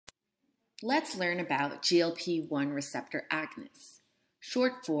Let's learn about GLP-1 receptor agonists,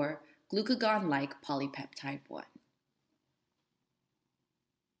 short for glucagon-like polypeptide 1.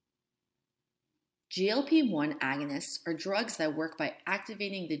 GLP-1 agonists are drugs that work by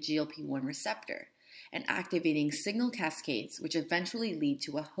activating the GLP-1 receptor and activating signal cascades which eventually lead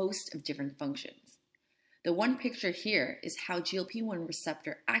to a host of different functions. The one pictured here is how GLP-1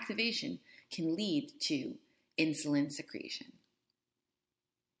 receptor activation can lead to insulin secretion.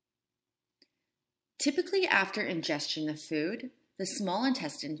 Typically after ingestion of food, the small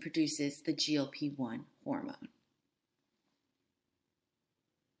intestine produces the GLP-1 hormone.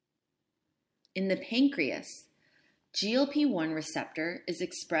 In the pancreas, GLP-1 receptor is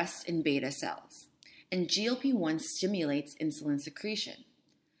expressed in beta cells, and GLP-1 stimulates insulin secretion.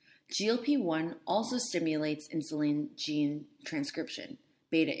 GLP-1 also stimulates insulin gene transcription,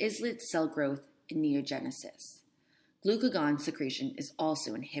 beta islet cell growth, and neogenesis. Glucagon secretion is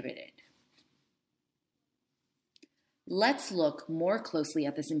also inhibited. Let's look more closely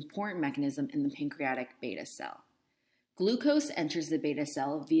at this important mechanism in the pancreatic beta cell. Glucose enters the beta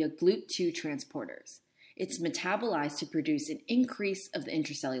cell via GLUT2 transporters. It's metabolized to produce an increase of the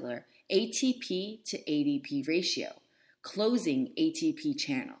intracellular ATP to ADP ratio, closing ATP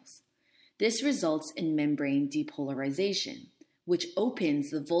channels. This results in membrane depolarization, which opens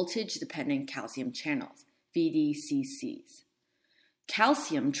the voltage-dependent calcium channels, VDCCs.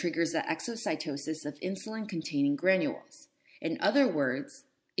 Calcium triggers the exocytosis of insulin-containing granules. In other words,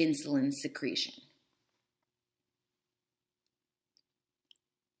 insulin secretion.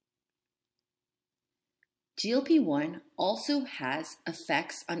 GLP-1 also has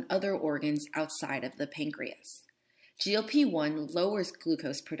effects on other organs outside of the pancreas. GLP-1 lowers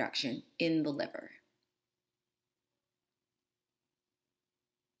glucose production in the liver.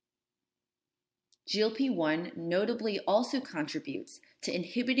 GLP-1 notably also contributes to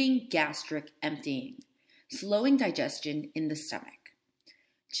inhibiting gastric emptying, slowing digestion in the stomach.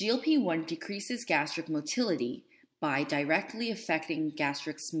 GLP-1 decreases gastric motility by directly affecting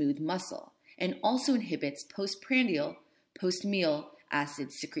gastric smooth muscle and also inhibits postprandial, post-meal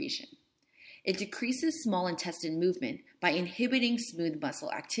acid secretion. It decreases small intestine movement by inhibiting smooth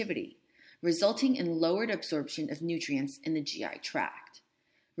muscle activity, resulting in lowered absorption of nutrients in the GI tract.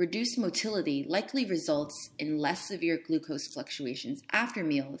 Reduced motility likely results in less severe glucose fluctuations after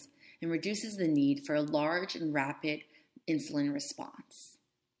meals and reduces the need for a large and rapid insulin response.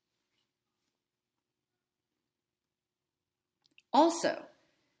 Also,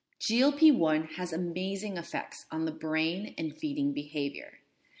 GLP-1 has amazing effects on the brain and feeding behavior.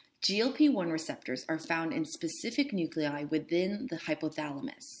 GLP-1 receptors are found in specific nuclei within the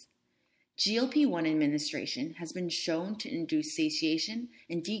hypothalamus. GLP-1 administration has been shown to induce satiation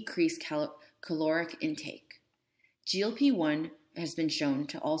and decrease caloric intake. GLP-1 has been shown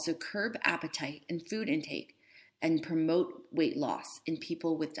to also curb appetite and food intake and promote weight loss in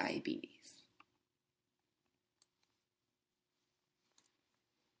people with diabetes.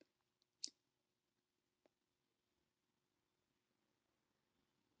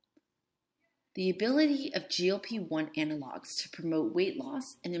 The ability of GLP-1 analogs to promote weight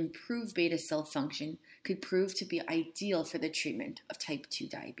loss and improve beta cell function could prove to be ideal for the treatment of type 2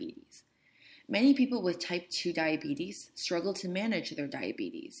 diabetes. Many people with type 2 diabetes struggle to manage their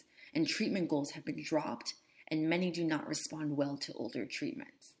diabetes, and treatment goals have been dropped, and many do not respond well to older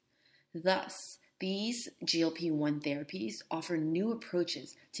treatments. Thus, these GLP-1 therapies offer new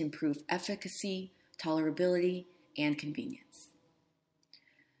approaches to improve efficacy, tolerability, and convenience.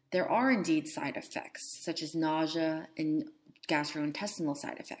 There are indeed side effects, such as nausea and gastrointestinal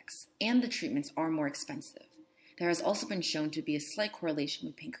side effects, and the treatments are more expensive. There has also been shown to be a slight correlation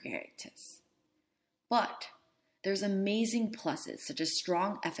with pancreatitis. But there's amazing pluses, such as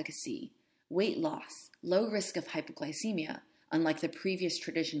strong efficacy, weight loss, low risk of hypoglycemia, unlike the previous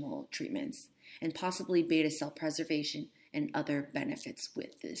traditional treatments, and possibly beta cell preservation and other benefits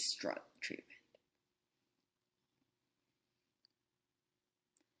with this drug treatment.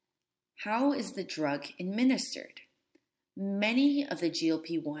 How is the drug administered? Many of the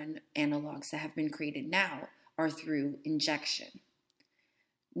GLP-1 analogs that have been created now are through injection.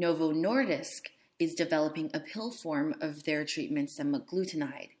 Novo Nordisk is developing a pill form of their treatment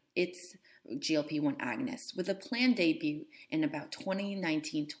semaglutide, its GLP-1 agonist, with a planned debut in about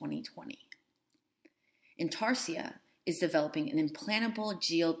 2019-2020. Intarsia is developing an implantable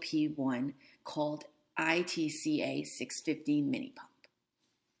GLP-1 called ITCA 650 mini pump.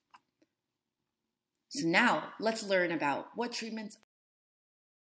 So now let's learn about what treatments